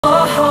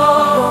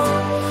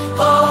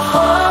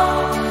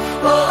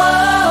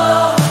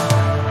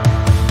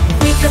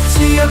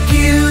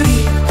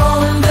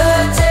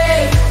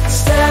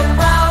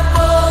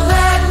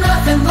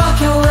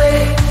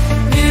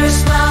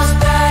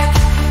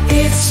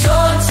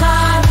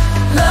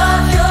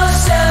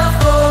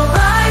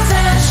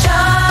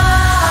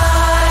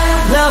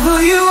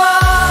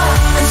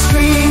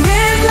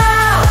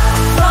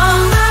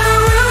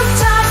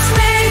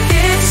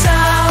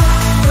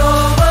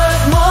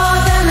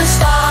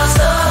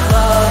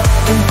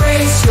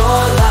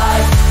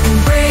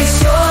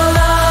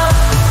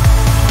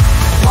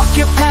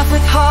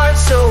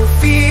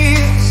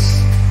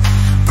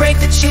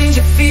change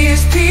your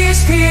fears,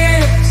 fears,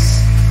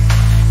 fears.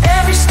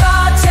 Every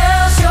star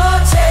tells your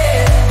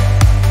tale.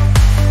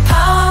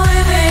 Power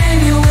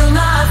within you will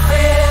not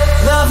fail.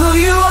 Love who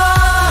you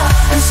are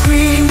and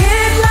scream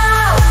it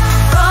loud.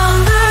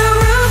 From the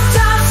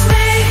rooftops,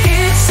 make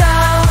it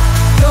sound.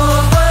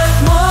 You're worth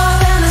more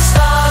than the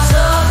stars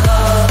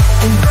above.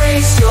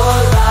 Embrace your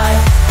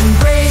life,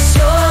 embrace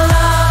your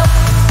love.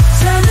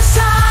 Turn the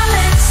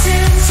silence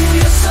into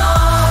your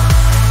song.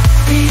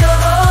 Be your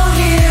own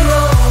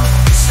hero,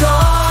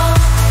 strong.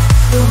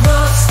 The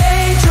world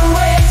stage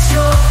awaits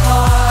your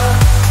heart.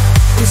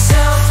 With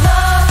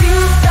self-love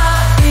you've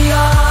got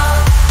beyond.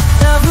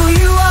 Love who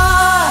you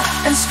are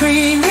and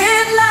scream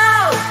it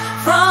loud.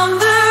 From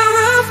the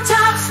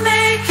rooftops,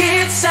 make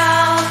it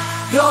sound.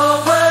 You're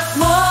worth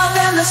more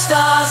than the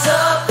stars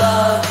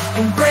above.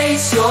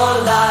 Embrace your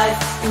life,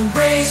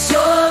 embrace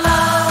your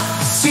love.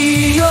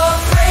 See your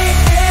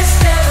greatness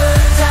never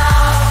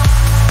doubt.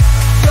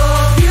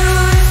 You're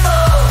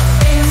beautiful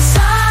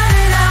inside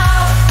and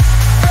out.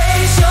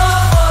 Raise your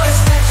voice,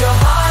 let your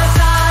heart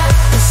fly.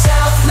 With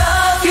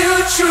self-love you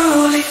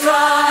truly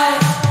thrive.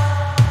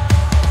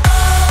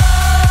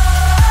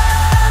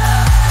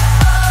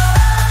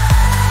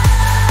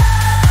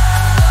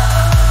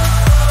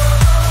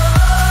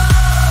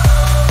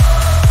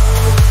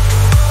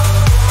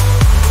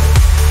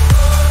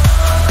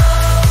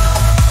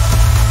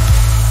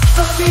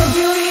 Feel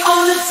beauty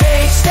on the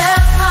face, step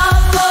out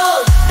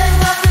bold. Let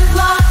nothing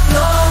block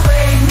your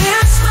way.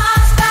 Mirror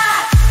smiles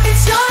back,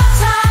 it's your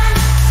time.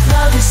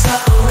 Love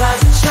yourself, rise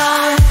and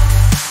shine.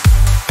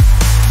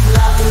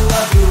 Love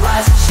you,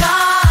 rise and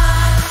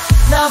shine.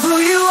 Love who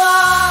you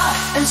are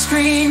and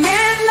scream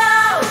it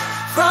loud.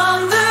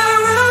 From the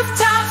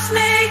rooftops,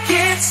 make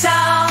it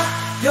sound.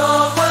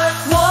 You're worth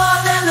more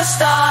than the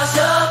stars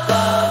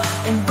above.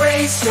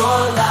 Embrace your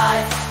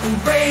life,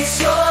 embrace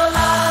your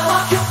love.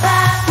 Walk your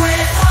path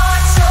with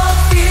heart so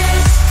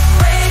fierce.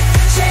 Break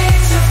the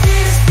chains of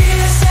fears,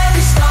 fears.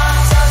 Every star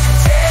tells your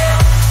tale.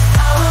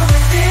 Power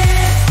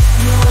within,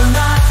 you will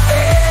not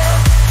fail.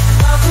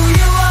 Love who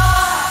you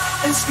are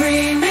and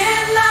scream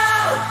it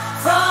loud.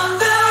 From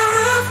the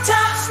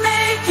rooftops,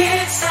 make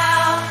it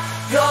sound.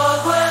 You're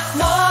worth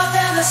more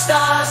than the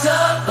stars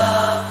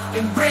above.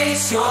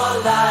 Embrace your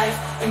life,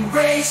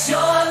 embrace your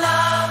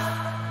love.